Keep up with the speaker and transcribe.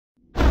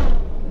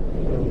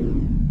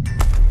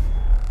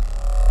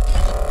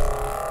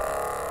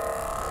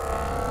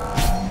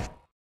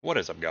What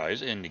is up,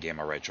 guys?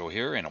 Indiegamerretro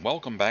here, and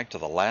welcome back to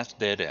The Last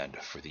Dead End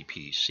for the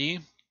PC.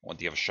 I want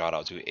to give a shout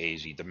out to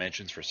AZ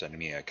Dimensions for sending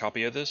me a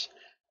copy of this.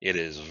 It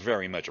is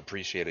very much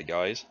appreciated,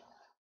 guys.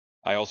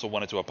 I also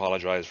wanted to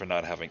apologize for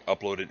not having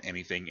uploaded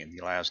anything in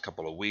the last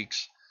couple of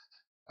weeks.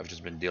 I've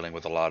just been dealing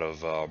with a lot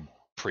of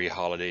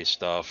pre-holiday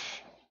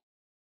stuff.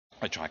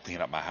 I try to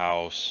clean up my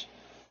house,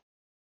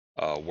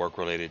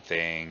 work-related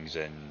things,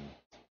 and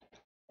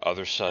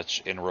other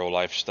such in-real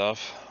life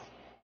stuff.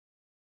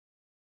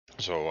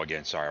 So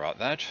again, sorry about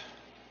that.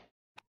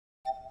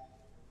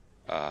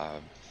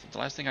 The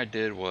last thing I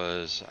did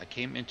was I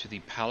came into the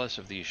palace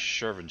of the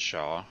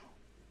Shirvanshah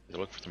to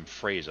look for some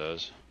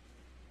phrases,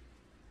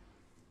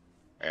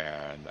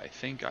 and I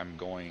think I'm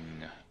going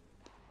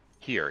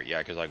here. Yeah,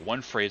 because like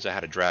one phrase I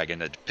had a dragon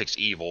that depicts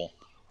evil,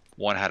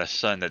 one had a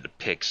sun that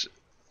depicts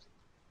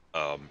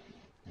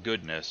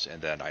goodness, and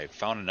then I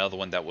found another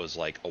one that was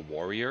like a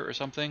warrior or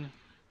something.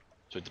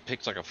 So it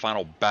depicts like a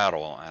final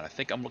battle, and I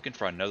think I'm looking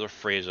for another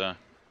phrase that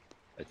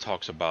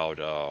talks about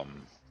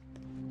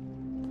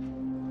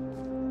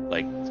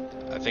like,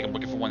 I think I'm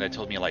looking for one that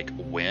tells me like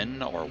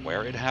when or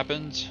where it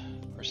happens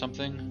or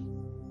something.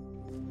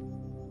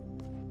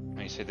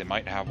 And he said they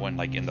might have one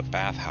like in the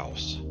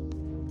bathhouse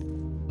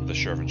of the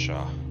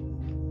Shirvanshah.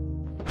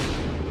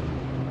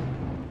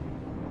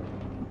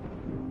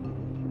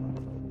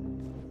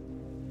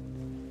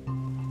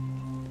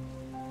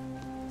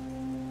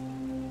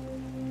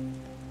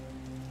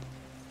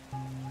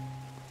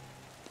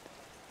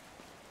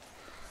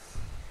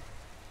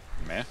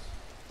 Meh.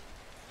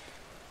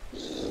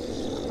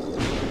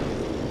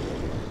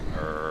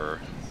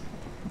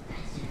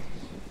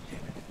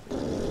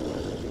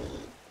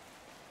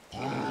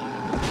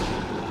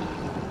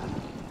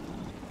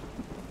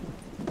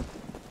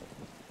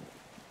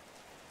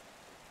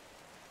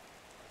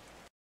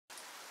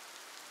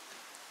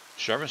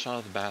 Shirvanshah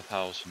of the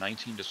Bathhouse,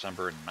 19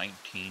 December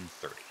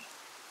 1930.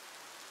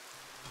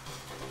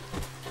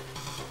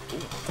 Ooh.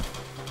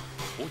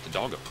 Ooh, it's a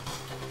doggo.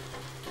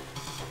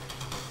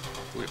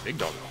 Ooh, a big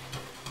doggo.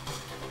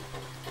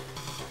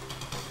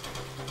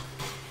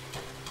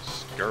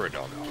 Scurry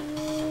doggo.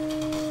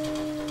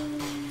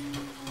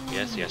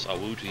 Yes, yes, a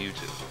woo to you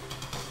too.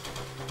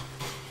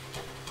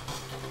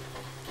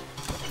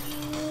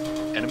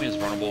 Enemy is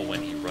vulnerable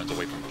when he runs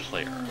away from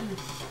player. Alright,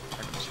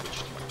 let me switch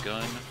to my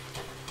gun.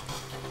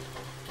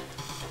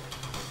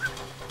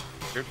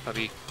 Here,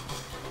 puppy.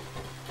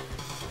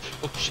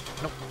 Oh shit!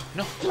 No!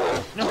 No!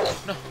 No!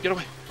 No! Get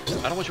away!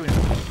 I don't want you in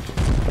here.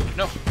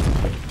 No!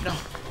 No!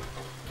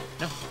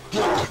 No!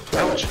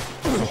 Ouch!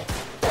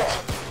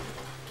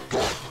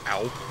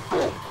 Ow!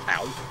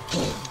 Ow!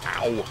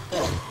 Ow!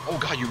 Oh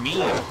god, you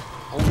mean!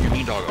 Oh, you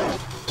mean doggo!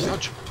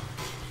 Ouch!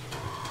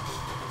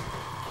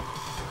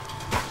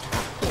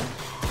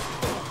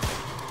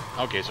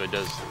 Okay, so it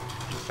does,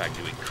 in fact,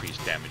 do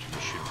increased damage when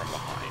you shoot from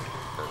behind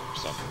for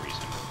some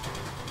reason.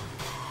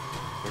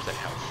 Where's that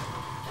health?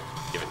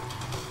 Give it.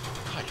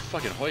 God, you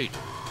fucking hoit.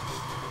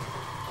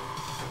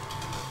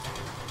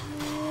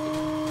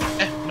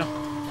 No.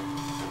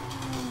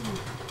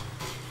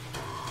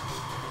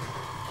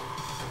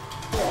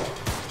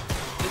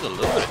 There's a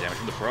little bit of damage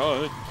from the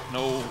front.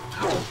 No.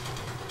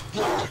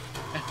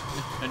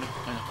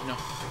 No.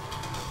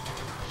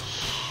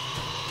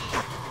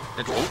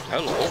 Oh,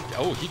 hello.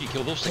 Oh, he can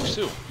kill those things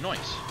too.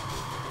 Nice.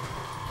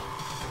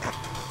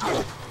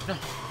 No.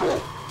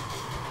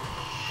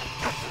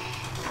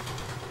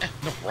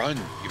 No, run,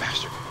 you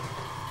bastard.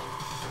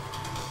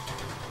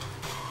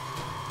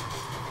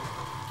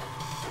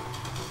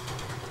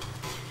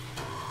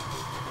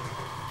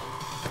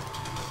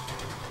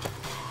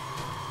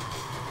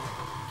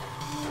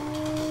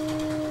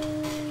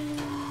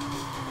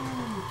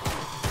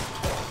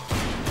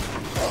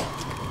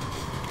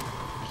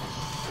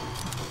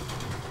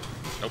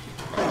 Nope.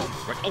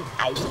 Right. Oh,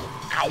 ow.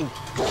 Ow.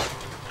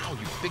 Ow,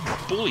 you big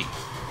bully.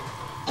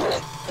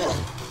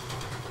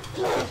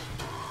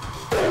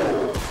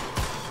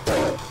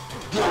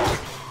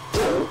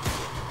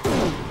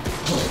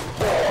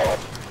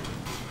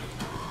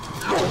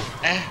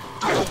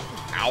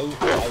 Ow,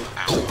 ow,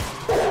 ow.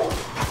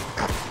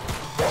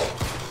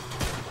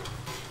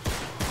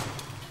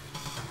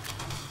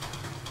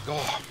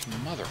 Oh,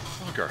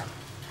 motherfucker.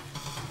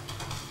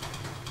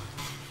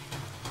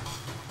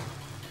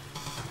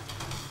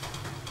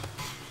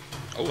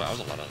 Oh, that was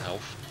a lot of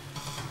health.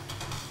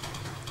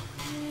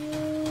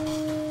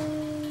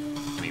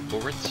 Give me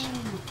bullets.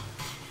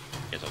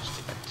 Guess I'll just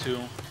take that too.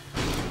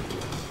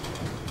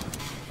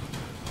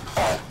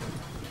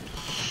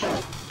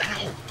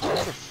 Ow,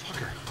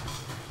 motherfucker.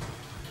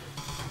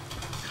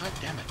 God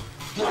damn it.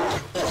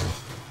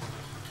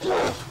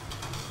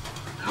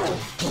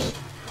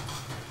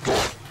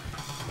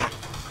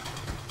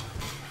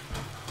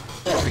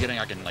 I'm forgetting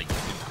I can, like, do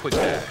quick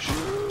dash.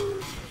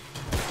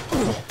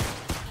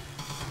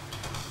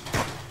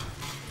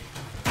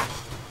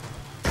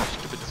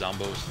 Stupid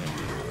zombos.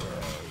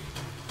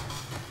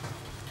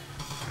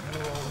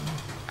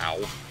 Ow.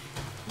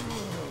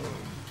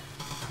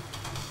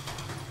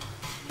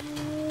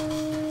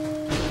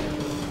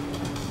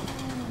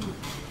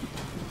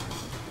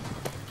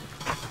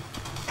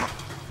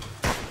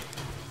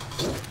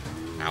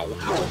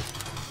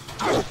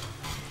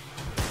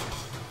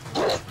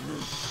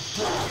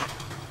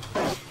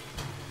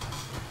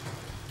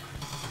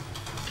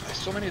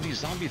 so many of these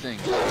zombie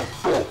things.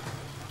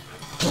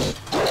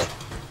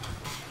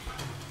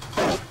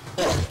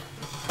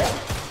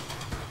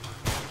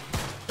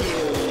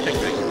 Take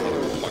me,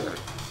 motherfucker.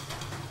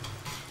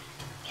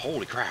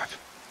 Holy crap.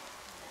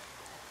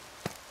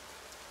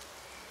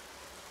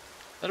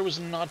 That was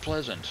not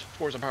pleasant. Of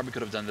course, I probably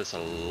could have done this a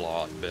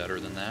lot better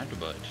than that,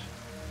 but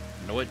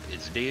you know what?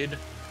 It's dead.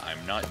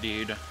 I'm not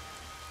dead.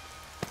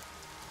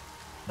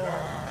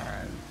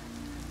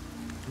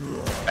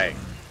 Bang.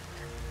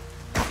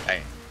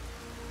 Bang.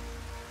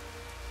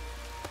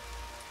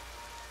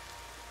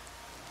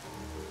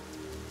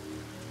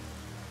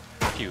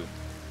 Pew.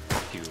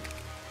 Pew.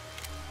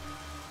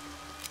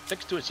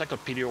 Text to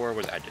encyclopedia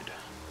was added.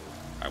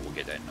 I will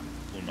get that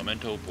in un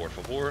momento, por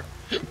favor.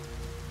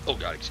 Oh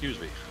god, excuse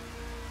me.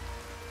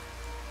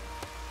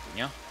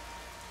 Yeah.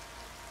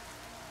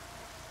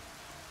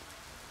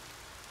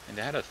 And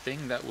they had a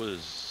thing that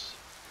was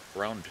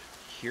around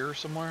here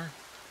somewhere.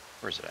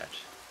 Where is it at?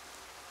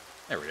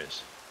 There it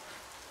is.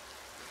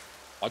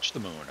 Watch the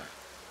moon.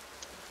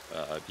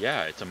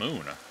 Yeah, it's a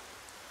moon.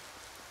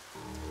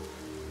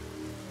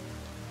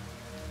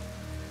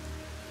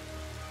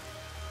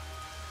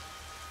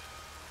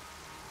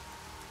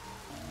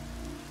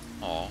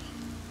 Aw.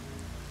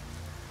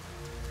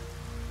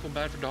 Feel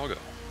bad for Doggo.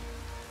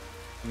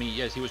 I mean,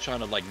 yes, he was trying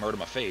to, like, murder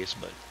my face,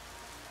 but...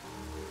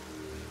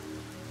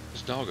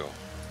 It's Doggo.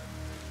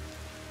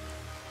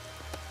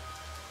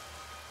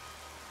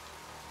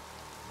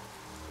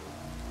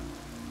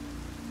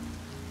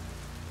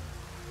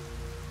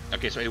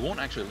 Okay, so it won't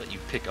actually let you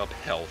pick up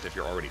health if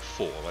you're already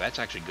full. Well, that's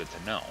actually good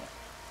to know.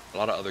 A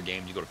lot of other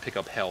games, you go to pick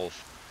up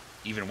health,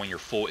 even when you're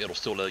full, it'll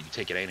still let you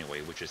take it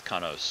anyway, which is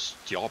kind of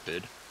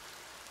stupid.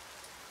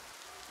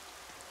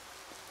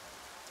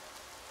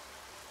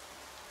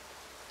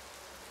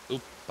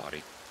 Oop,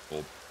 body.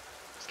 Well,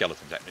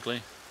 skeleton, technically.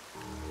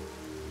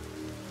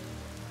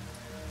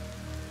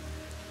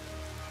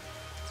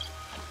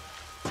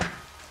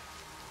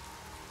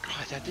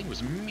 God, that thing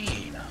was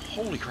mean.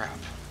 Holy crap.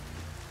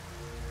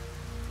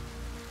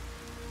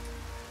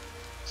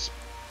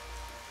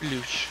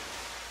 Sploosh.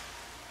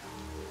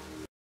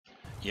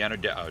 Yeah, no,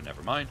 oh,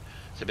 never mind.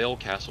 Sabail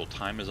Castle,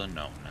 time is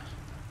unknown.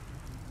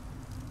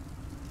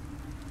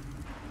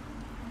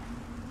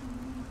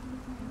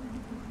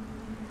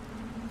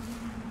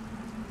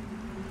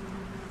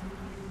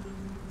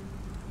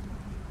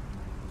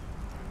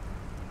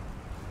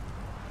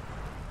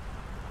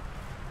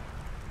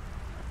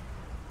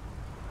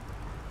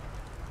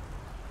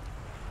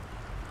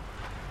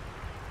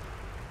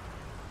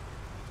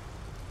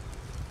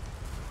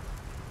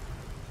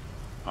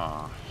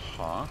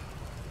 Uh-huh.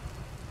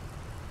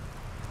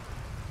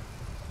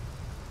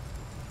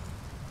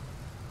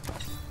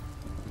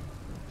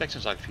 Text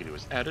encyclopedia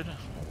was added.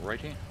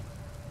 Alrighty.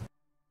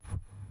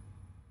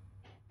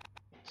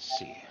 Let's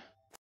see.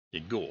 The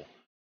ghoul.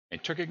 In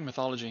Turkic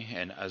mythology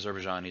and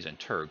Azerbaijanis and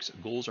Turks,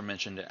 ghouls are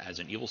mentioned as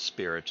an evil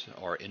spirit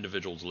or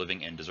individuals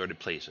living in deserted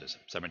places,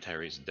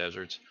 cemeteries,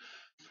 deserts,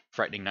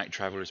 frightening night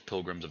travelers,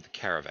 pilgrims of the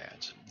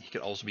caravans. He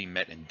could also be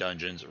met in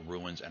dungeons,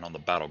 ruins, and on the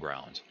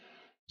battlegrounds.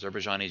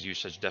 Azerbaijanis use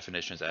such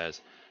definitions as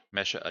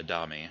Mesha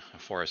Adami, a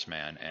forest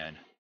man, and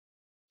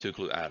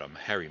Tuklu Adam,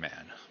 hairy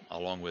man,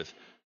 along with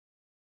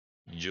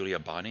Julia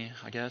Bani,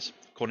 I guess.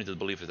 According to the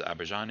belief of the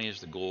Azerbaijanis,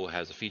 the ghoul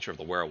has a feature of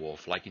the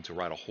werewolf, liking to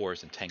ride a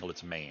horse and tangle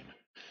its mane.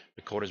 In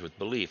accordance with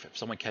belief, if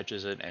someone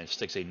catches it and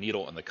sticks a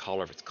needle in the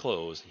collar of its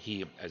clothes,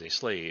 he, as a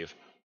slave,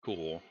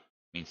 ghoul,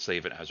 means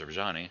slave in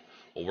Azerbaijani,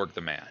 will work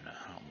the man.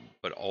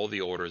 But all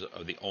the orders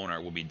of the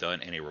owner will be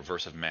done in a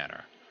reversive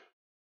manner.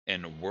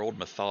 In world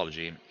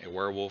mythology, a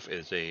werewolf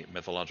is a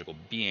mythological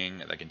being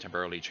that can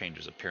temporarily change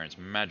its appearance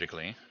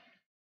magically.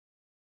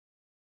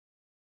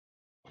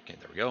 Okay,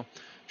 there we go.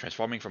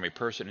 Transforming from a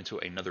person into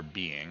another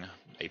being,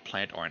 a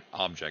plant or an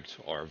object,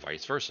 or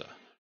vice versa.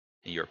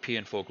 In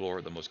European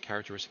folklore, the most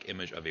characteristic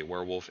image of a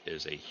werewolf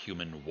is a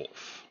human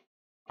wolf.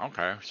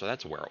 Okay, so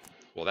that's a werewolf.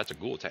 Well, that's a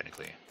ghoul,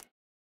 technically.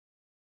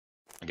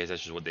 I guess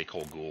that's just what they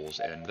call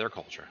ghouls in their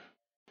culture.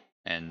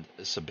 And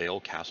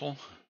Sabail Castle?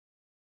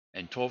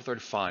 In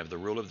 1235, the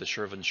ruler of the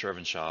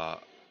Shirvanshah,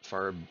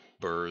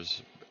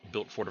 Farhad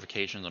built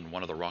fortifications on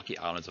one of the rocky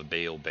islands of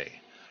Bail Bay.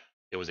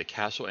 It was a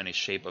castle in a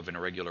shape of an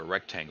irregular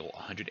rectangle,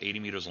 180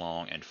 meters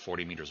long and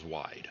 40 meters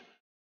wide.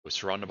 It was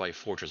surrounded by a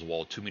fortress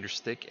wall 2 meters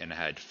thick and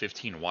had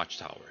 15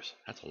 watchtowers.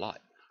 That's a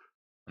lot.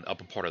 On the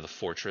upper part of the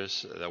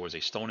fortress, there was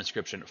a stone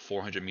inscription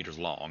 400 meters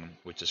long,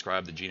 which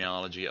described the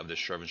genealogy of the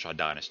Shirvanshah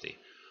dynasty.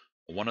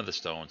 On one of the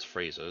stone's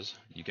phrases,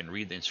 you can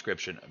read the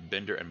inscription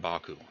Bender and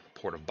Baku,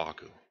 port of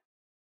Baku.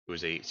 It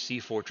was a sea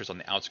fortress on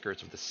the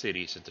outskirts of the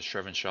city since the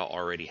Shirvanshah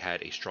already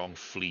had a strong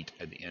fleet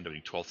at the end of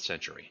the 12th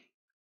century.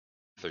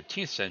 In the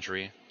 13th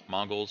century,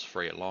 Mongols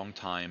for a long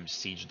time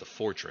sieged the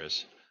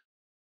fortress.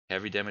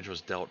 Heavy damage was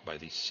dealt by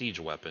these siege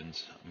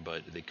weapons,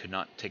 but they could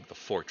not take the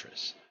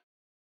fortress.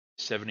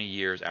 70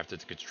 years after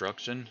the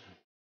construction,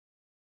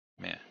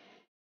 in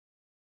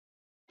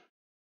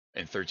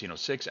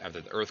 1306,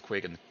 after the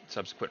earthquake and the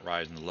subsequent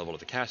rise in the level of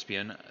the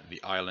Caspian,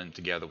 the island,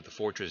 together with the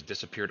fortress,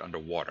 disappeared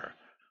underwater.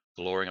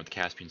 The lowering of the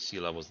Caspian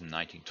Sea levels in the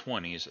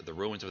 1920s, the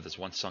ruins of this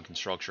once sunken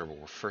structure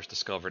were first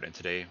discovered, and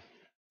today,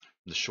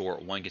 from the shore,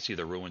 one can see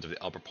the ruins of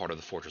the upper part of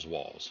the fortress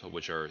walls,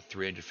 which are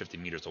 350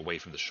 meters away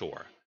from the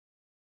shore.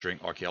 During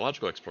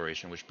archaeological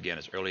exploration, which began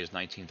as early as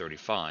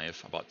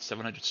 1935, about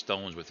 700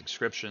 stones with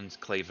inscriptions,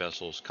 clay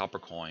vessels, copper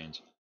coins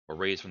were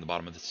raised from the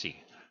bottom of the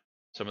sea.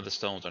 Some of the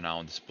stones are now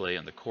on display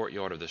in the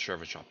courtyard of the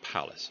Shirvanshah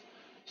palace.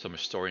 Some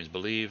historians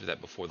believe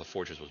that before the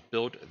fortress was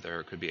built,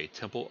 there could be a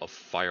temple of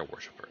fire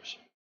worshippers.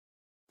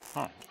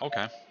 Huh,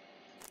 okay.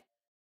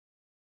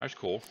 That's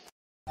cool.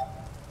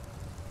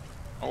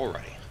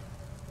 Alrighty.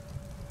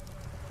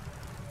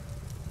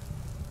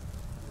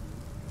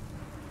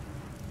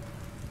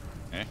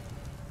 Okay.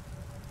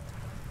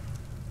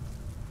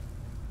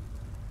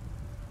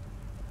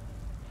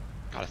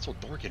 God, it's so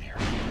dark in here.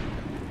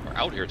 Or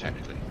out here,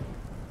 technically.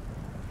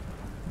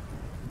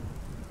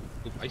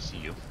 Oop, I see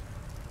you.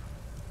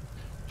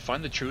 To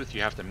find the truth,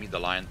 you have to meet the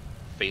lion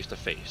face to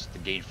face, to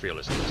gain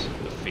fearlessness,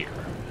 the fear.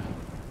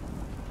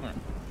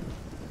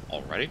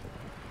 Alrighty.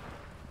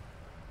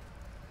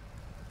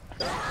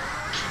 Oh,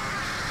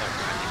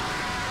 God.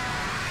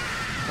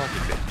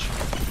 Fucking bitch.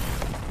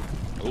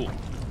 Ooh.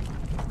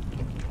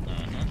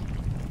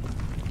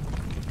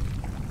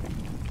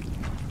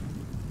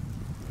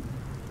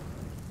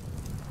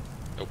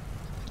 Nope.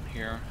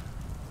 Here.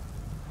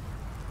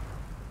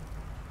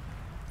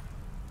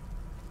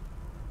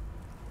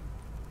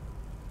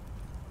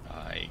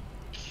 I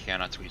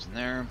cannot squeeze in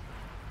there.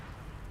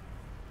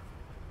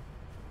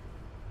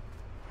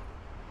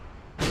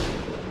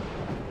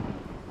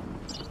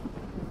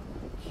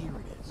 Here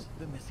it is,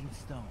 the missing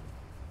stone.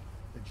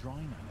 The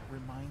drawing on it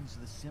reminds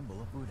the symbol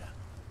of Buddha.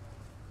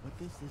 What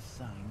does this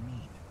sign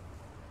mean?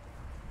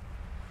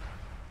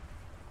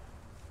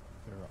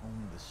 There are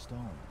only the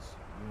stones,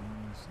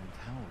 ruins, and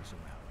towers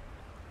around.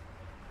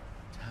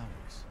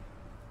 Towers.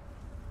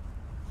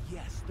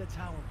 Yes, the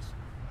towers.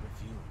 The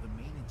view of the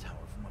main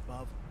tower from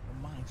above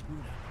reminds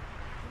Buddha.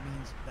 It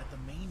means that the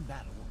main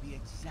battle will be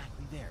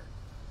exactly there.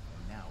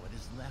 And now it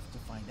is left to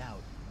find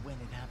out when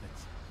it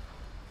happens.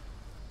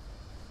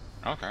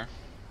 Okay.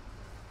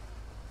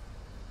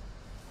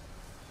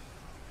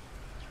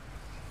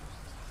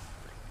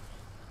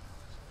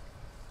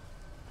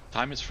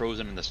 Time is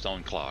frozen in the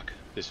stone clock.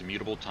 This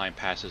immutable time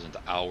passes into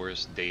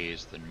hours,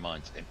 days, then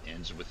months, and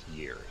ends with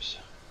years.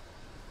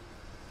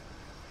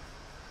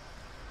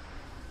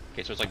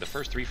 Okay, so it's like the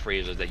first three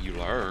phrases that you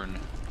learn.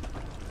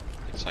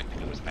 It's like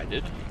it was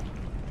added.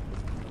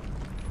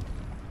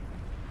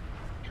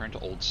 Turn to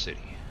Old City.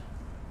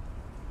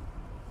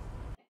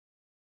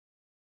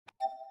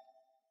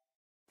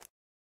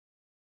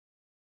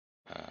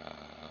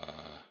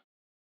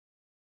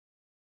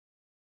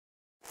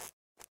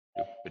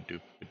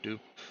 Doop-a-doop-a-doop.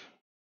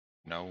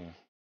 No.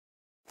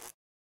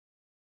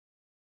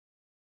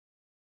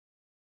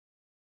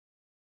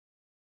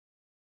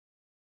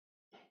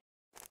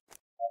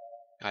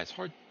 Guys, it's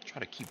hard to try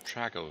to keep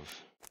track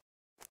of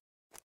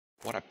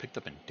what I picked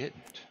up and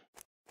didn't.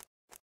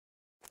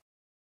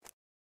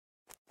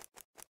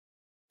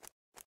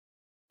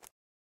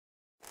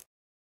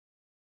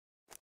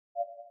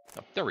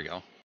 Oh, there we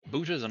go.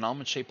 Buddha is an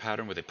almond-shaped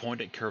pattern with a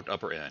pointed, curved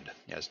upper end.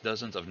 It has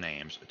dozens of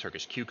names: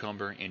 Turkish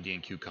cucumber,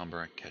 Indian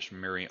cucumber,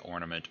 Kashmiri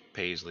ornament,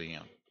 paisley,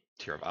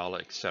 tear of Allah,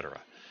 etc. It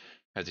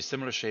has a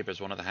similar shape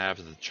as one of the halves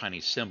of the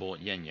Chinese symbol,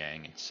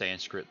 yin-yang. In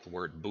Sanskrit, the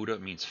word Buddha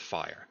means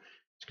fire.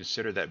 It's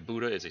considered that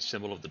Buddha is a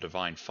symbol of the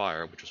divine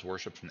fire, which was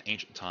worshipped from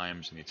ancient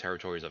times in the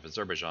territories of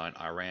Azerbaijan,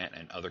 Iran,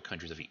 and other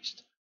countries of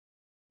East.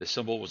 The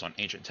symbol was on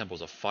ancient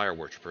temples of fire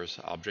worshippers,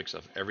 objects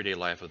of everyday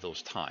life of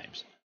those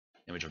times.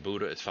 The image of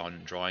Buddha is found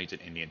in drawings in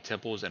Indian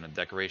temples and in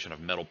decoration of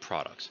metal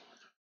products,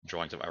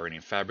 drawings of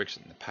Iranian fabrics,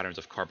 and the patterns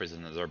of carpets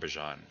in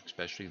Azerbaijan,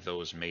 especially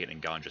those made in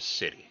Ganja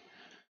city.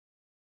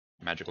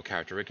 Magical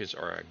characteristics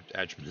are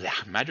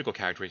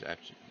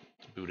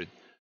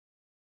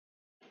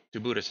to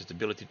Buddhists its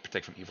ability to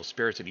protect from evil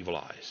spirits and evil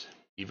eyes.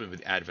 Even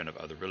with the advent of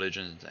other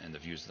religions and the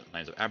views of the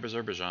lands of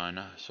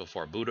Azerbaijan, so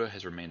far Buddha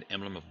has remained the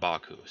emblem of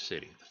Baku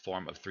city, the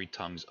form of three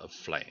tongues of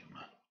flame.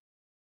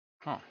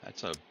 Huh,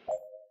 that's a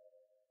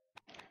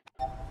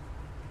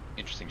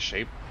interesting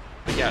shape.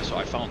 But yeah, so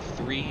I found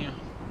three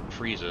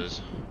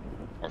phrases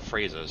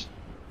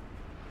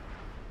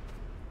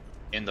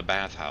in the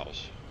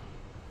bathhouse,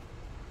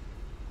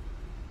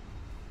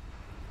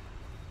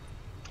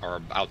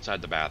 or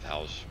outside the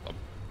bathhouse, a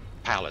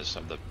palace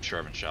of the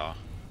Shirvanshah.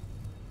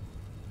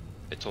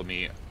 It told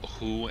me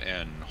who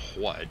and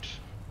what,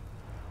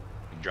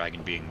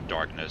 dragon being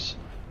darkness,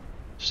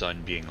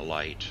 sun being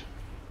light,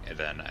 and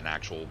then an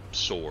actual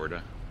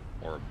sword,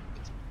 or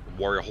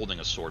warrior holding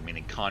a sword,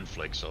 meaning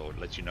conflict, so it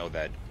lets you know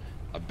that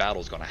a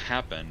battle's gonna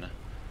happen.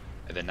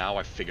 And then now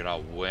I figured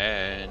out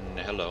when.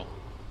 Hello.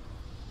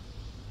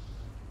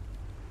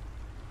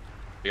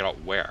 Figured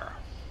out where.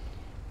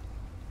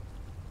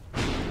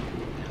 What the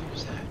hell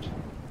was that?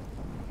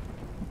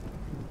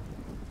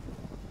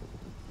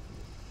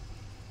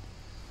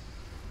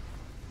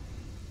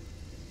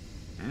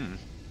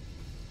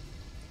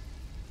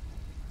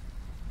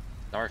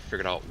 Now I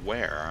figured out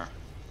where.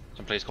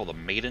 Some place called the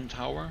Maiden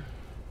Tower.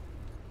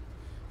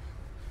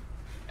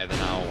 And then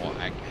now,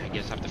 I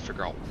guess I have to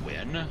figure out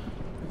when.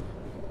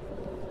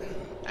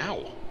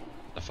 Ow!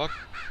 The fuck?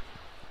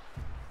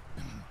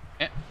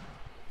 Eh.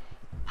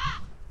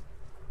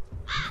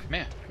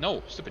 Man,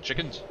 no, stupid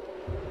chickens.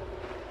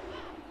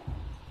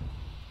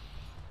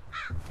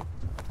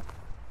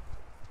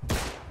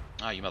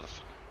 Ah, you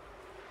motherfucker.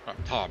 Oh,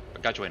 Tom, I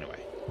got you anyway.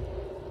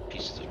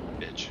 Pieces of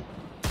bitch.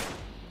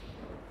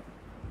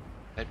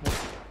 That one?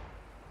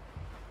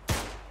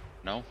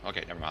 No?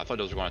 Okay, never mind. I thought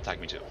those were going to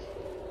attack me too.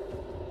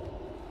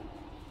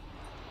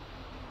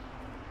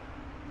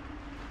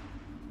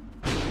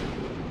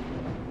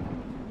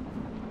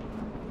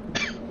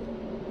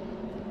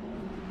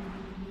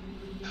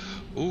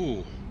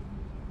 Ooh.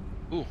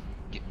 Ooh.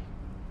 Get,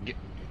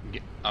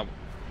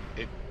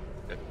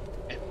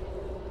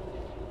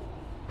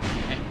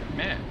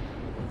 man.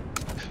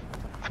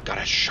 I got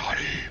a shotty.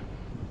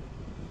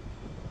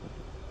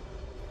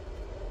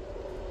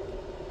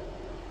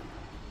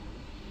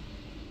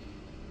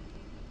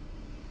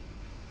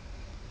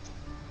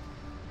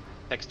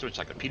 Text to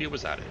encyclopedia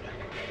was added.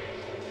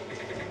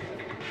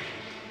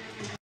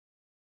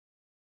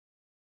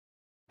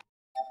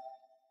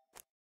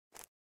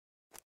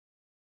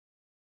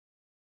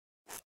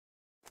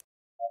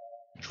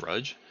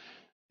 Drudge?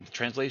 The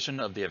translation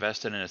of the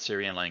Avestan and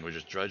Assyrian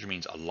languages, drudge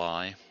means a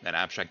lie, an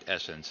abstract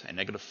essence, a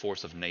negative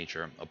force of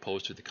nature,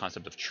 opposed to the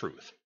concept of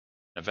truth.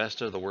 In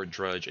Avesta, the word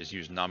drudge is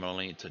used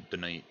nominally to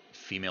denote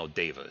female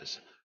devas.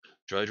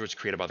 Drudge was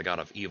created by the god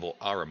of evil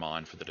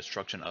Ahriman for the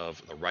destruction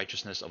of the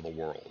righteousness of the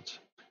world.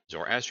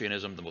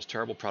 Zoroastrianism, the most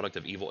terrible product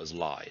of evil, is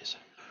lies.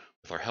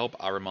 With our help,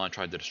 Ahriman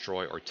tried to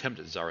destroy or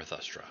tempt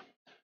Zarathustra.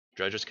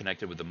 Drudge is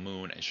connected with the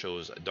moon and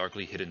shows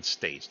darkly hidden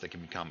states that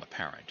can become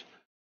apparent.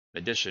 In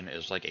addition, it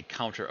is like a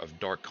counter of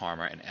dark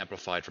karma and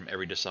amplified from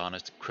every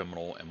dishonest,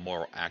 criminal, and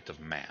moral act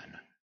of man.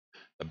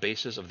 The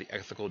basis of the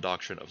ethical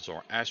doctrine of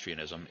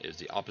Zoroastrianism is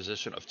the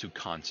opposition of two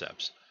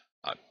concepts.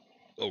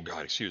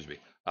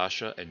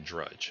 Asha and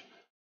Drudge.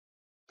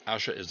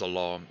 Asha is the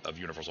law of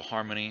universal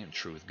harmony,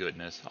 truth,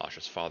 goodness,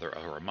 Asha's father,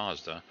 Ahura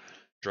Mazda.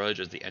 Drudge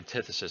is the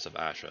antithesis of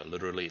Asha,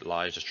 literally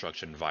lies,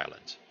 destruction,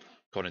 violence.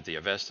 According to the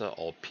Avesta,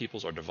 all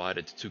peoples are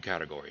divided into two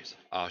categories.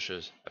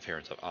 Ashas,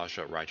 adherents of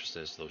Asha,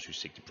 righteousness, those who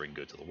seek to bring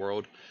good to the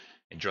world,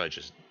 and Drudge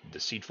is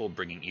deceitful,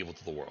 bringing evil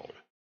to the world.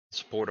 In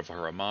support of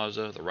Ahura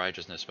Mazda, the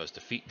righteousness must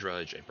defeat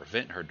Drudge and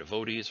prevent her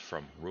devotees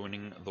from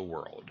ruining the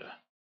world.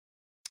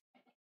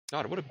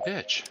 God, what a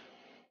bitch.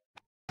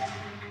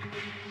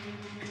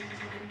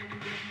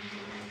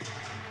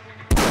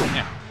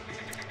 Yeah.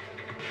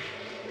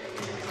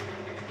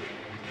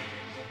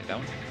 And that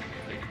one?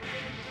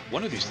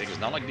 One of these things is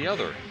not like the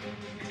other.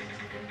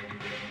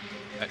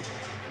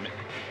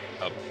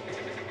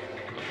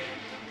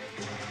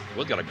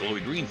 Will's got a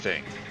glowy green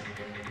thing.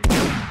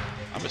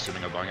 I'm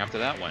assuming I'm going after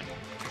that one.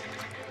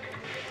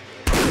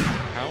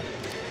 How?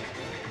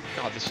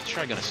 God, this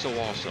shotgun is so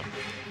awesome.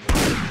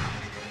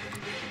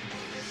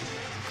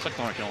 It's like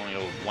I can only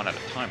go one at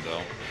a time,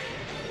 though.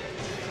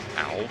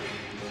 Ow.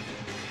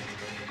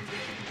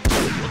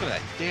 Look at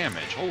that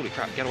damage. Holy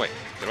crap. Get away.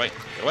 Get away.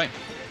 Get away.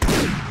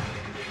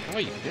 Get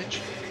away, you bitch.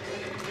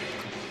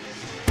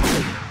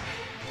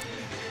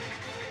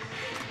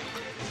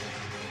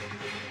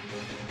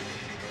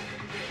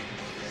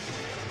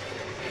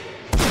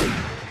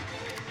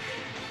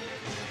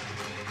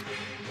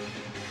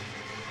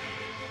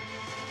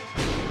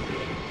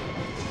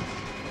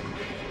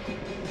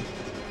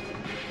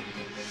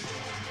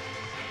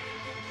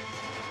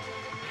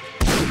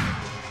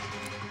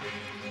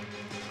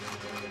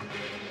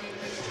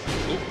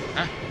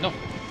 No.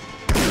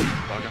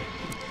 Bugger.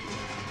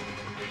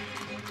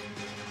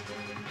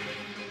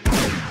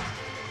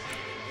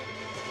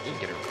 Ooh,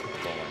 get her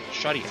going.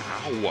 Shotty.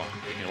 Ow.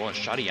 Get me one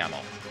shotty ammo.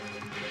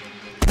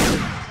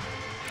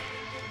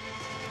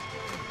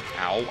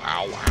 Ow, ow,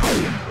 ow.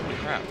 Holy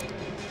crap.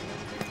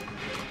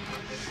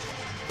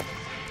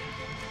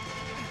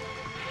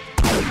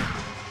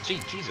 Gee,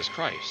 Jesus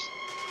Christ.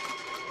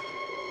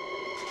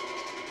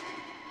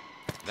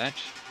 That...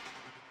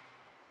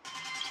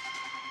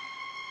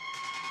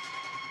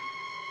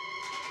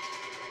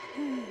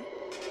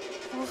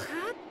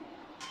 Farhad?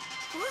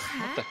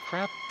 Farhad? What the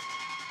crap?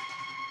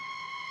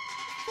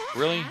 Farhad?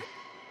 Really?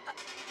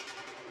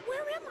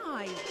 Where am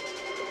I?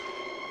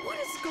 What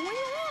is going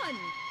on?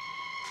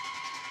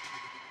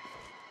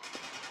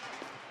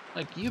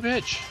 Like, you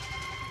bitch. It's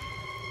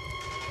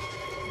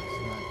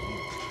not you.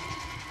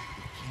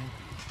 It can't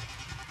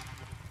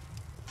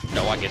be.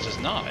 No, I guess it's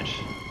not.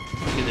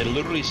 Because it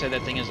literally said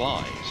that thing is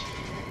lies.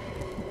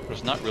 But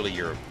it's not really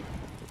your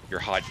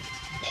hot,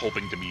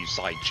 hoping to be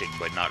side chick,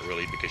 but not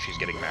really because she's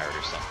getting married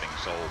or something.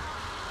 So,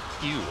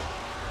 you.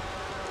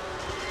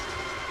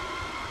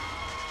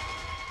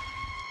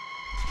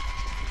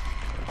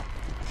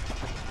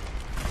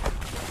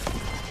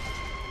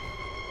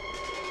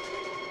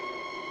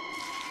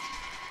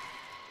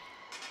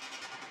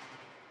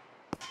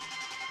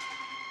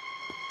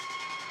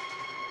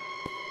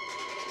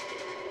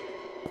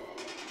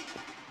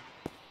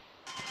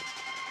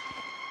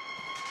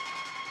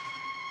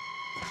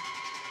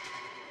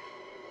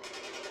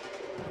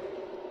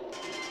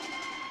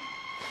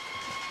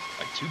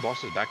 2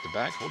 bosses back to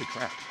back? Holy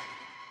crap.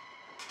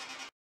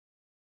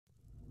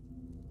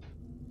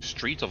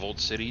 Streets of Old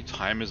City,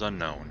 time is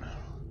unknown.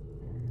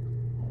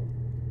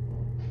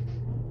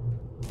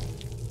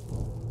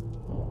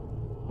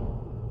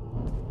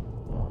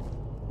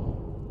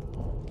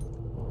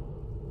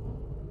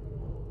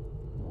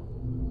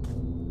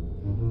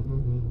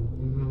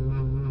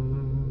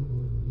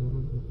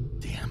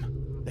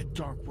 Damn, that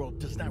dark rope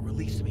does not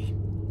release me.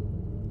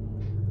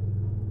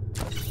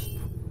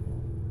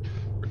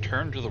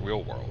 Return to the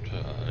real world.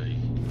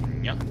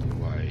 Yeah.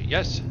 Why?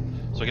 Yes.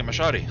 So I get my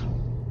shoddy. Here,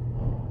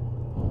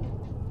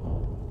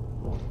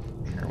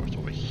 what's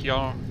over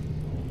here?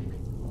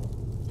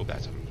 Oh,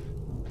 that's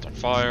on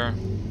fire.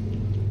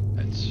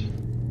 That's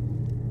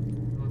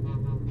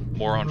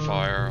more on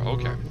fire.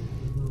 Okay.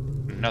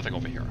 Nothing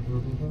over here.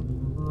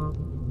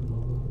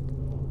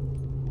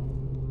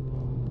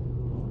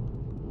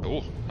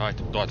 Oh, alright.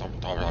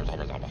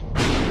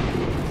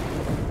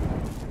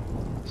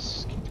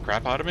 Skeet the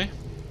crap out of me.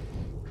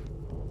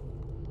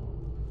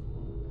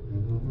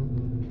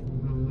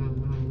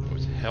 Oh,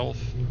 it's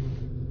health.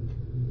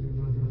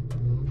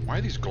 Why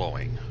are these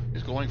glowing?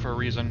 These glowing for a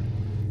reason.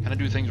 Can I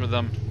do things with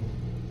them?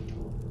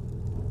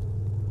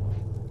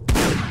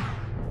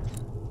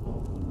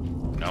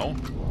 No?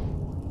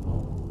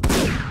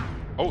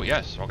 Oh,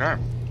 yes, okay.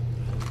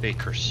 They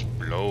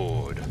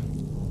explode.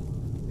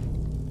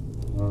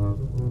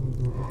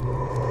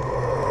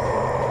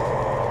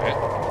 Okay.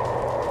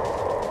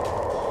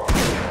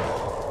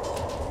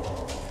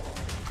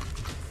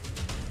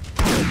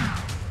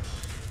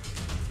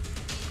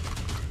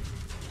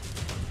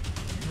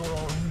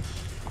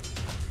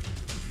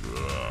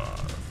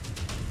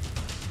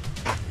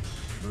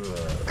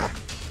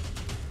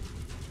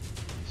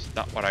 It's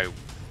not what I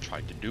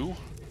tried to do.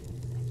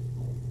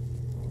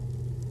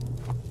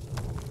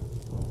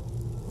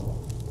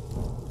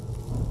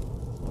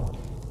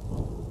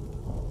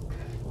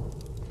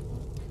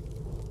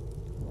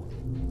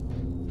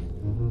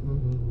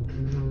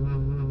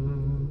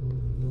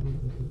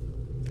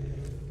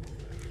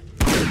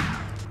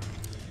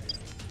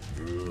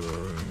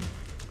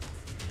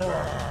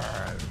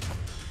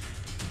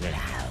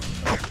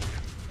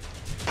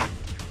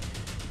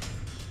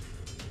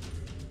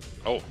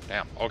 Oh,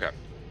 damn, okay.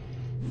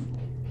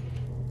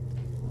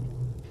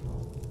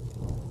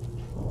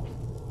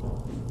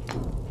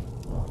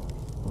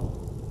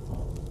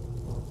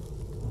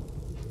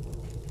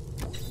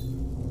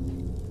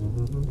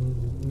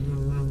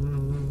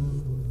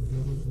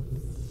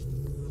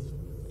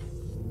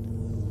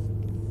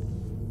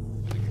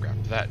 I can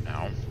grab that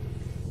now.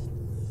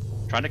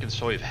 Trying to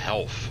conserve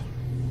health.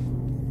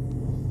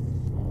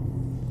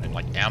 And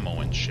like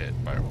ammo and shit,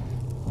 but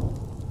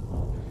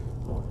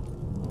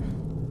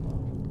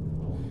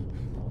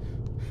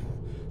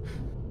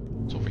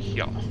it's over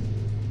here.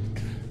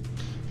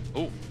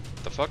 Oh,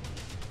 the fuck?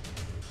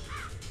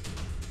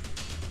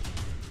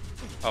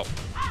 Oh.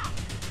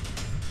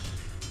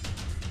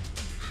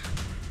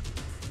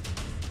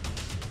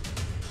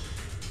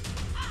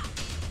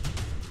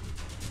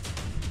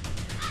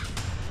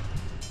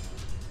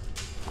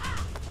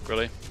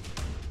 Really?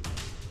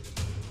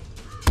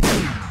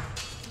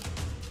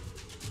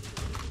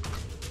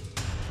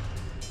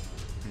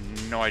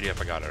 No idea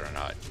if I got it or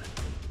not.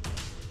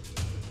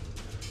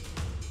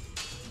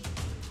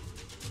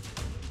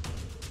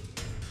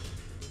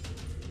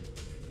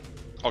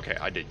 Okay,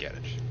 I did get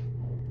it.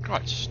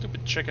 God,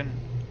 stupid chicken.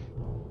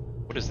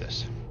 What is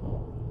this?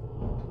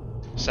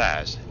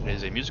 Saz. It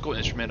is a musical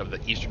instrument of the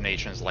Eastern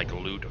nations like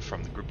lute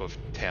from the group of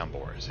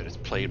tambours. It is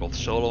played both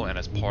solo and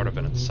as part of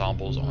an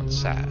ensemble on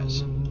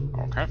Saz.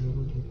 Okay.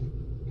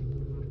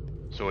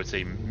 So it's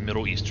a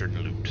Middle Eastern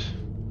lute.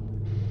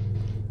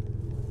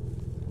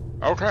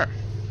 Okay.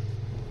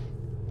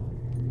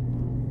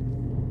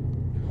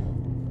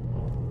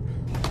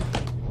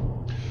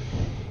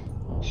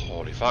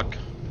 Holy fuck.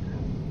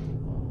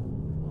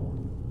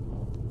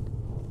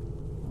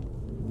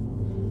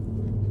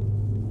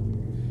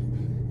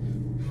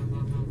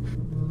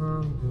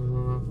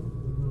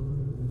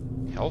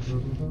 Health?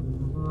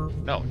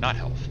 No, not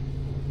health.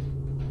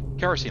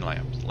 Kerosene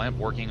lamps. Lamp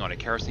working on a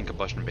kerosene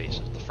combustion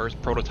basis. The first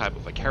prototype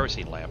of a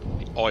kerosene lamp,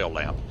 the oil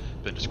lamp,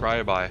 been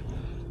described by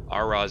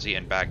Ar-Razi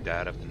in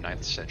Baghdad of the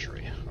 9th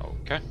century.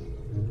 Okay.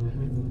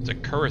 It's a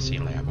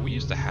kerosene lamp. We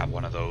used to have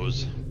one of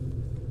those.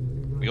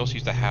 We also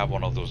used to have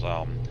one of those,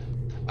 I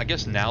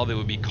guess now they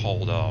would be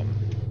called,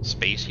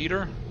 space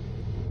heater?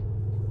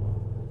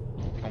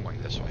 I think I'm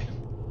going this way.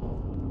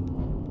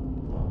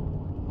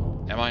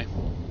 Am I? I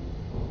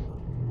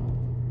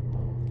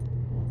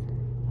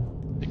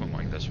think I'm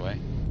going this way.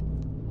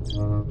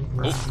 Oh!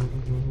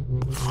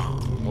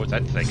 What's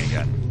that thing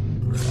again?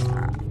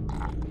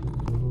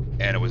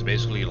 And it was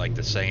basically like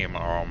the same,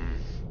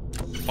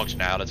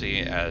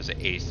 functionality as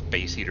a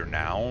space heater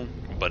now,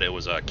 but it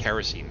was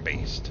kerosene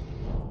based.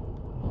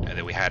 And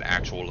then we had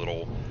actual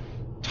little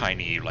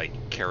tiny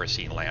like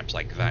kerosene lamps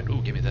like that.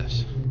 Ooh, give me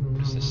this.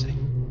 What does this say?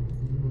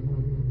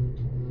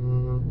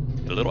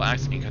 A little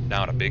axe can cut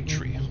down a big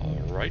tree.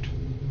 Alright.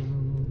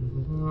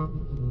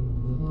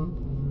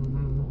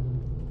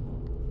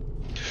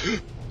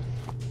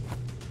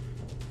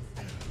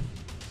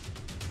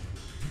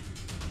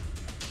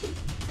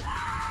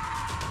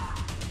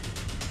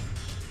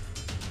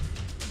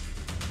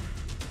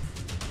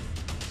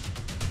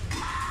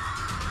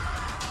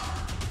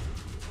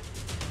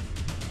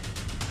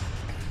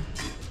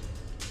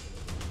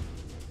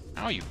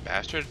 Oh, you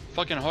bastard.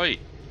 Fucking height.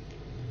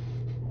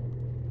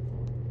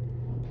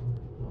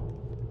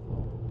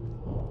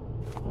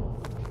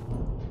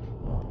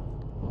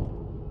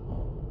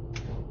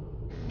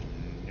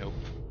 Nope.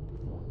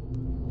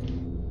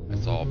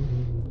 It's all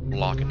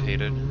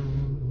blocketated.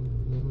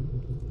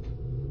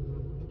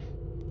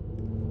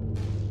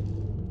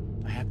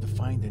 I have to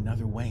find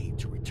another way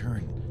to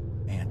return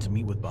and to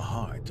meet with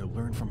Bahar to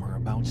learn from her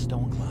about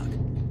Stone Clock.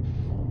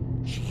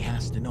 She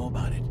has to know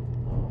about it.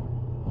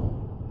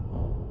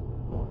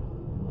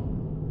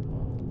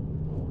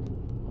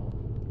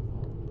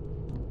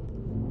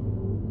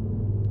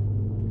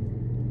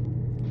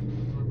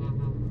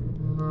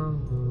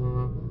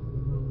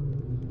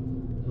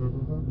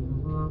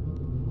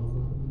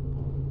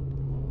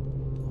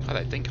 God,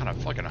 that thing kind of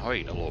fucking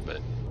height a little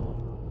bit.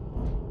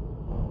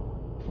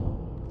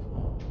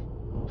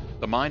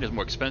 The mind is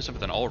more expensive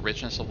than all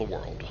richness of the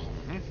world.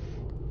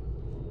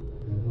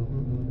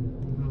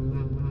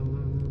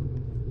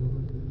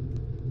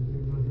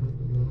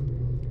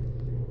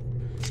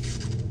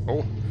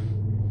 Oh.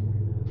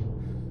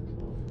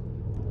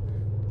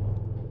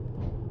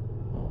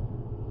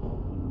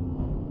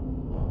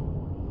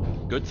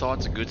 Good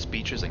thoughts, good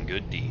speeches, and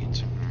good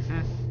deeds.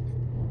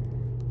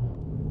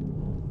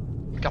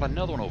 We got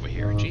another one over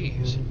here.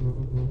 Jeez.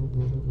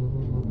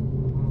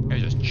 They're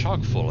just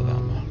chock full of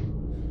them.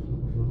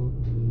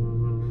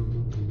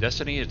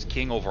 Destiny is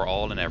king over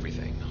all and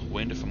everything.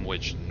 Wind from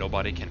which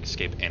nobody can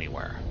escape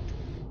anywhere.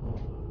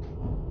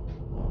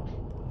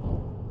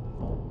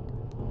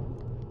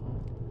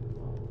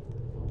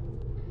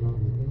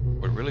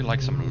 Would really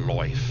like some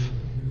life.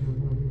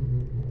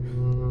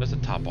 There's the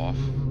top off.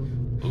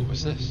 Ooh,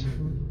 what's this?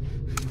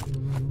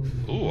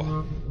 Ooh,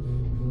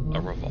 a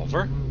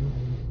revolver?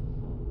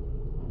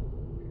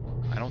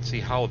 I don't see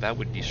how that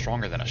would be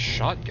stronger than a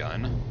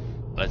shotgun,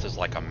 unless it's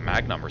like a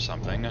Magnum or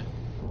something.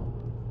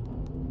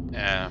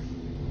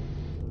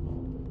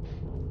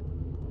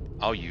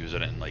 I'll use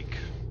it and like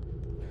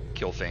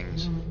kill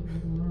things.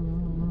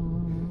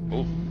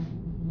 Ooh.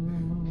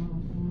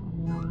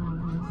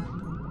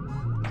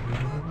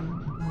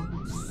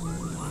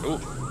 Ooh,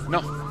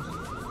 no.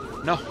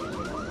 No.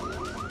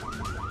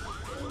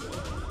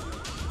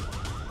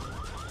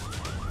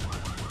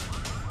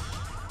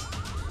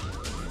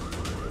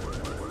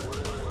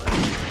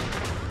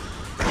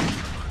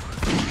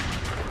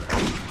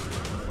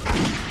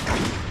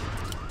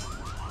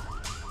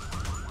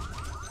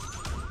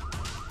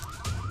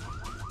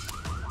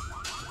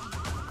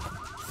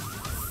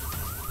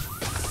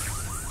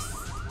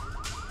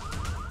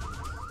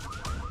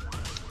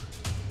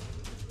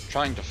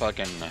 Trying to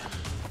fucking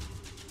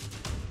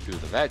do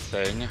that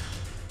thing.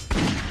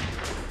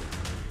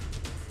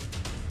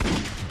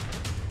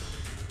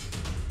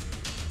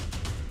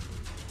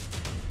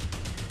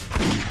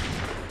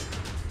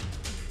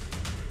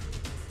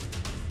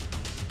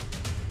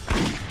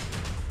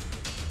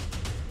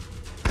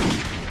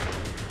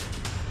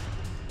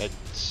 It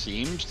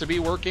seems to be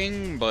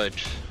working, but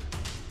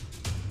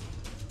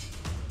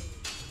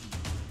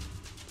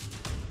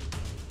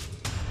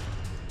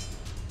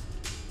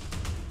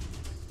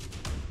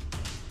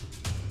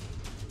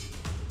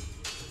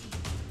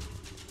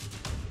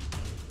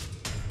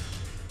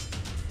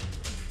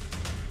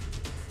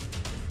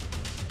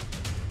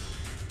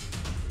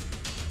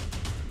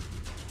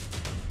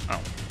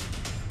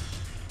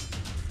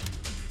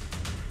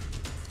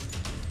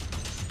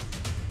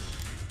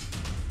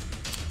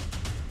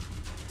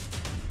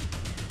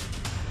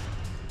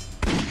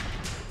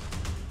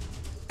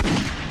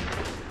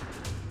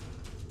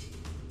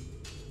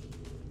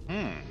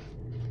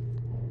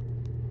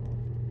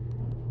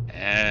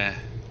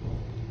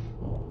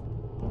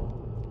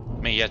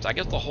yes, I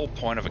guess the whole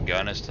point of a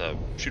gun is to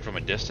shoot from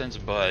a distance,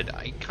 but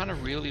I kind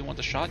of really want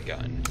the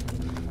shotgun.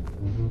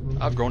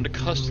 I've grown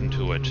accustomed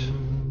to it.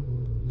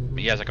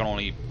 Yes, I can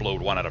only load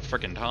one at a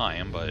frickin'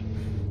 time, but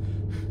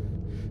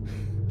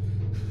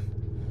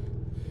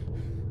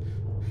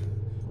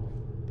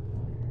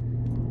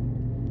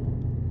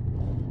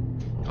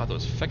God,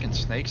 those frickin'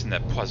 snakes and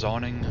that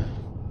poisoning.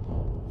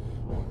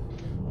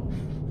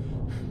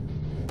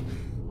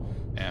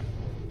 Yeah.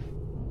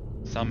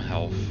 Some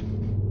health.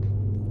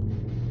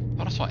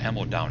 I thought I saw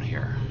ammo down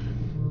here.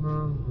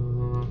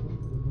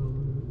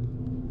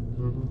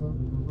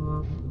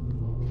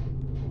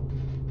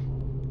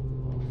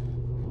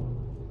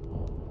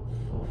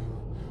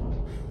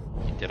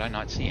 Did I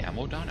not see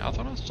ammo down here? I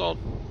thought I saw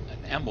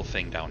an ammo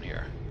thing down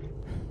here.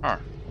 Huh.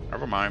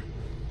 Never mind.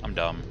 I'm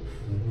dumb.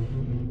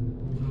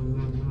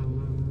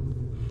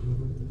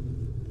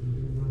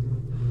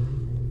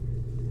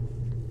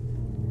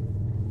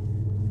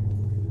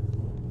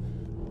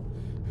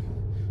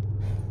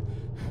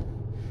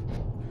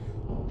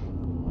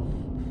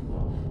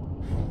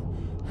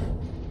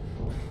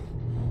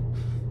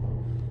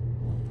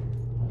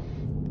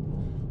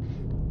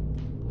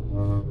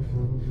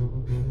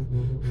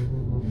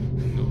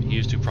 Ooh, he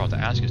is too proud to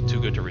ask, is too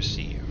good to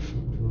receive.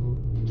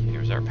 Okay,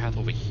 here's our path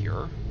over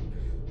here.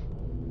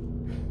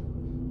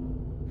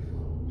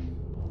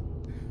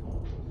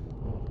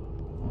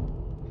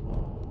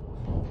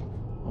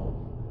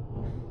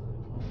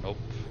 Nope.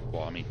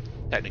 Well, I mean,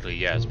 technically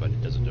yes, but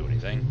it doesn't do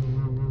anything.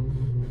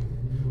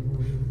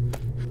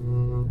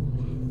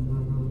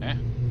 Eh.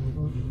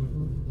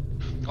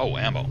 Oh,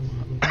 ammo.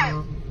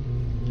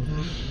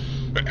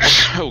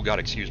 Oh god,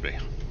 excuse me.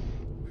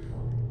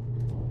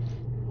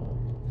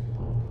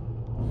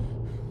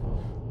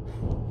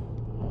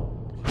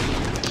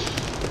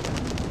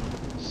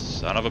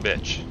 Son of a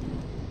bitch.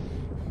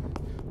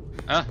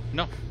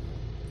 No.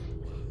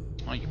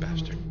 Oh, you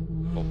bastard.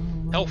 Oh,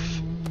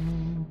 health.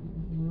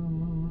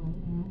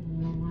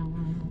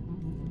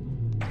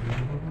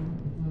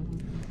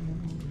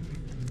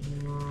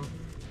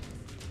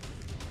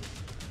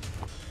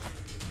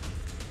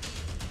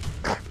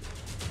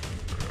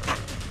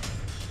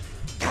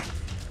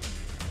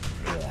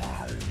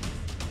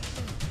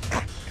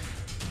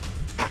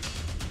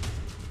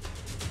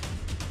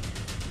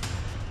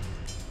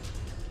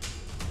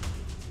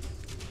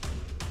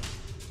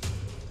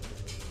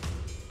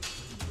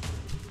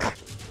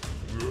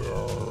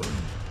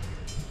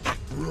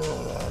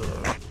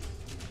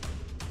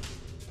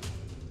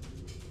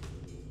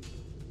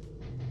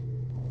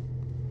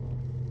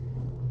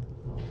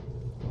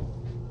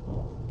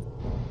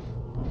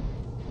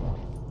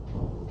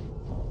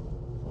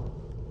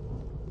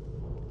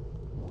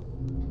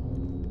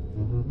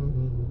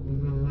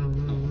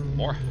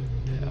 More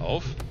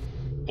health.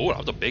 Oh, that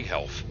was a big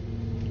health.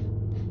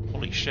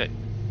 Holy shit.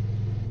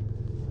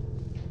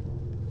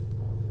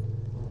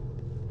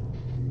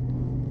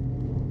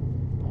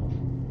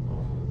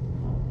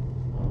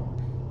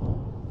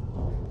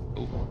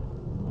 Ooh.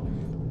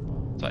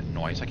 What's that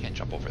noise? I can't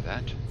jump over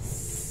that.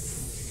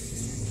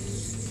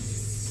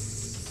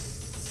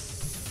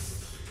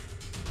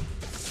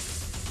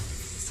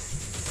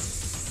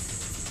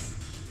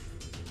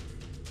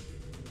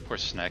 Poor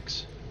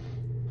snakes.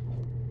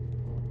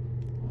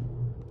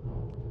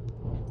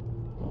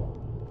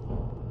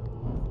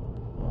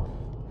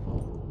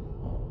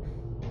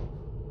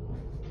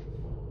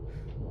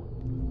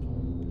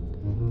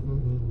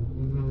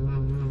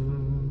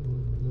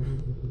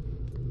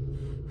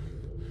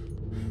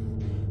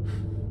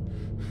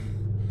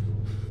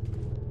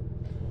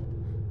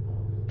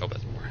 Oh,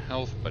 that's more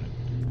health, but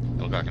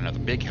it'll got another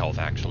big health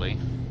actually.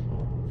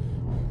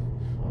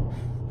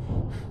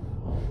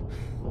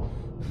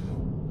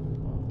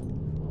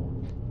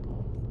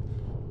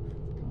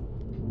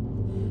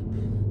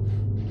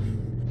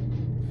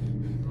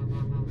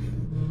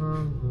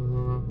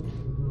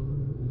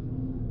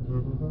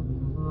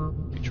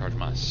 Recharge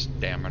my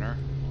stamina.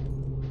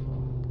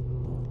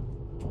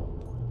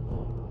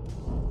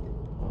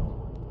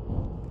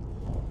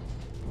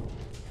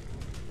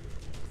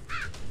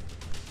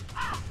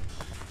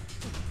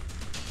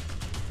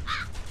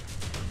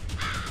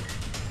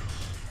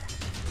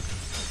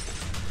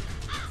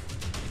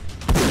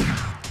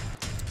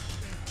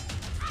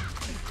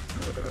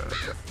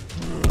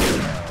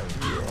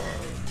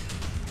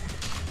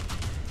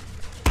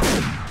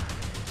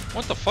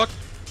 What the fuck?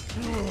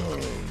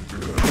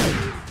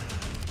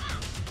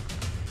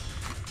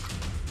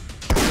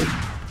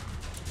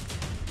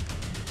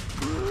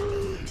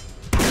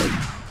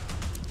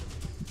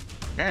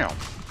 Damn.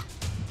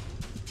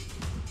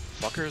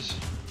 Fuckers.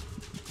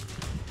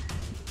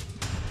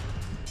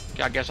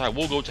 Okay, I guess I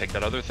will go take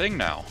that other thing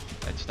now.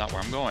 That's not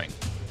where I'm going.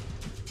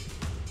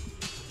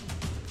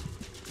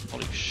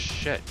 Holy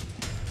shit.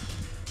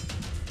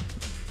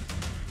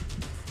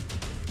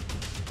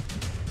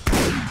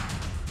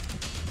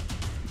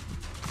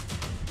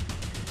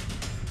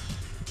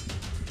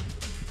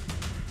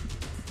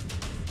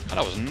 God,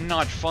 that was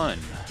not fun.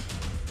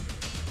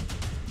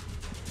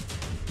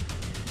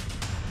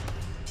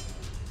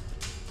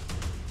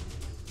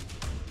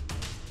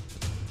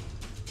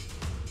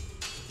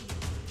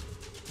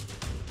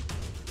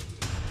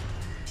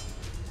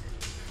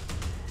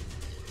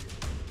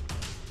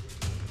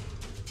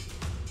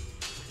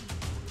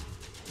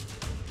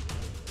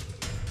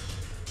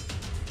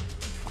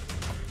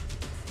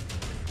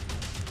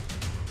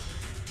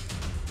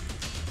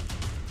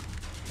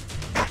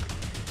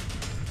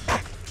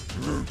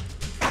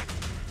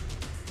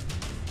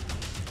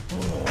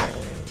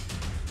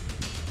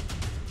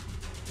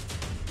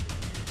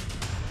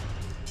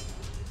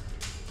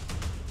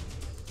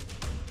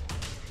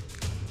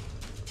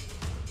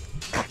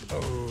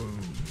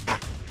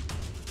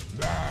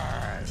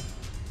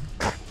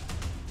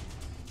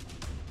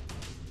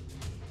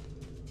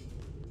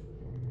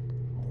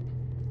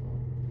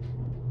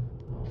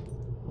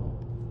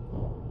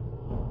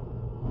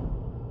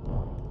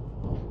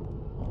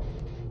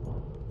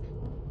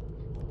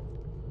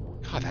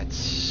 God, that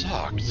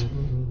sucked.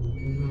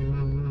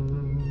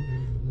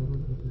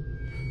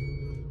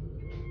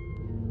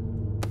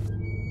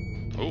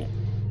 Oh,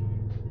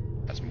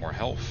 that's more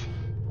health.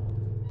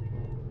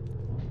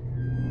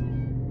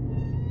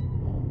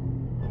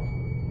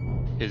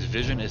 His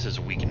vision is his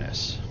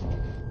weakness.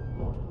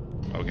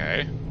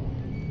 Okay.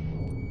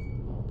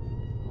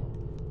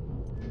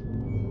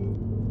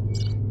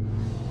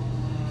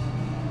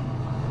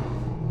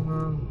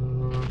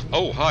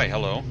 Oh, hi,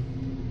 hello.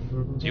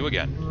 It's you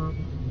again.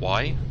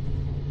 Why?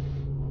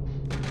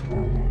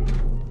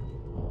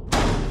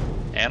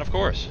 And of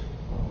course.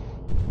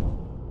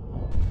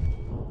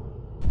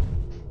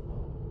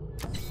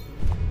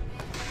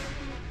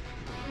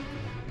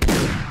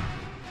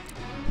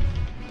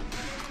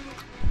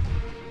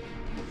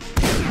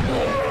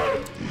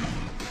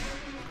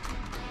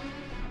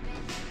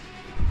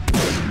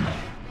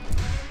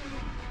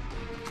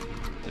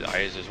 The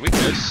eye is his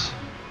weakness.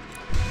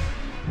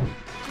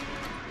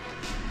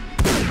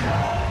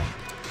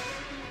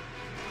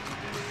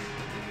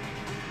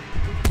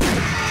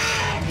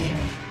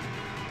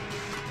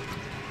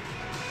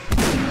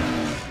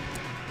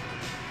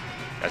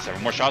 Got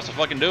 7 more shots to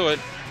fucking do it.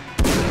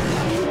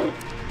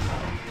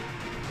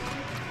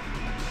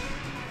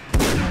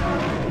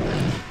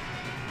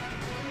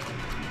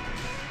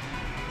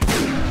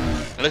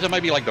 Unless it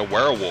might be like the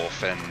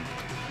werewolf and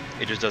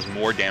it just does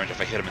more damage if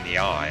I hit him in the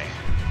eye.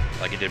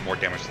 Like it did more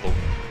damage to the,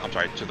 I'm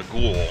sorry, to the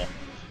ghoul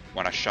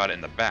when I shot it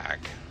in the back.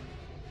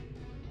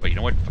 But you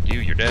know what? Fuck you,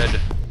 you're dead.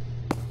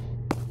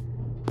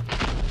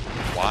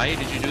 Why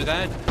did you do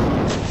that?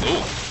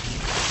 Ooh.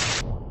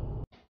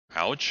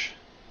 Ouch.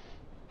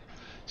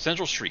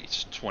 Central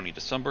Streets, 20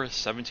 December,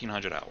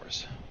 1700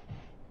 hours.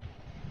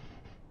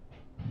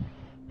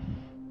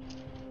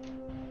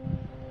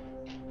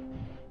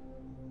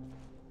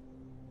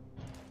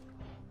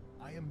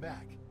 I am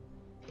back.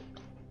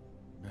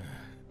 But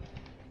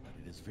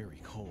it is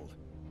very cold.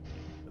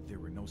 But there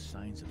were no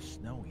signs of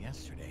snow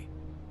yesterday.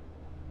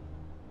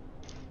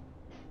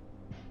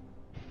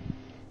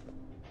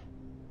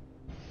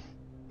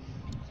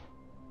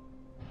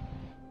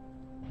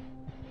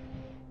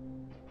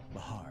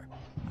 Bahar,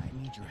 I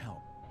need your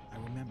help. I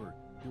remember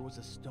there was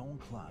a stone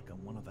clock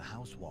on one of the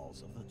house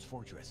walls of the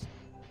fortress.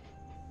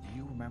 Do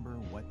you remember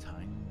what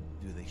time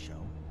do they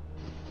show?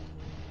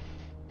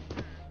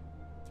 A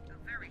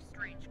very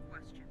strange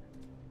question.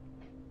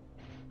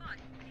 But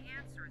the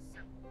answer is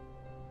simple.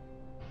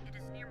 It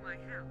is near my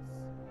house.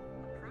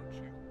 Approach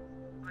it.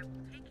 I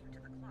will take you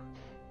to the clock.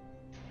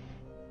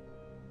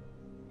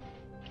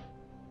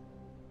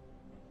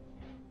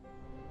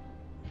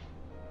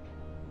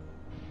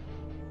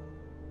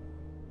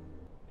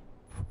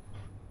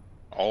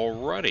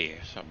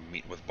 Alrighty, so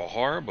meet with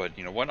Bahar, but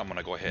you know what? I'm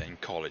gonna go ahead and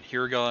call it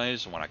here,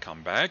 guys. When I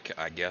come back,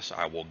 I guess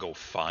I will go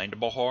find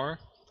Bahar,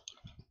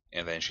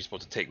 and then she's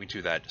supposed to take me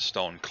to that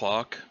stone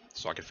clock,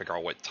 so I can figure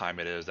out what time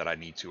it is that I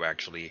need to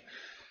actually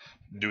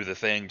do the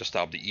thing to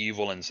stop the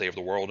evil and save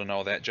the world and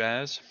all that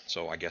jazz.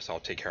 So I guess I'll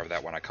take care of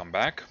that when I come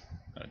back.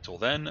 Until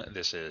then,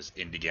 this is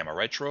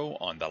Indiegamerretro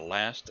on the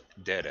last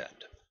dead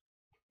end.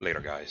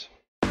 Later, guys.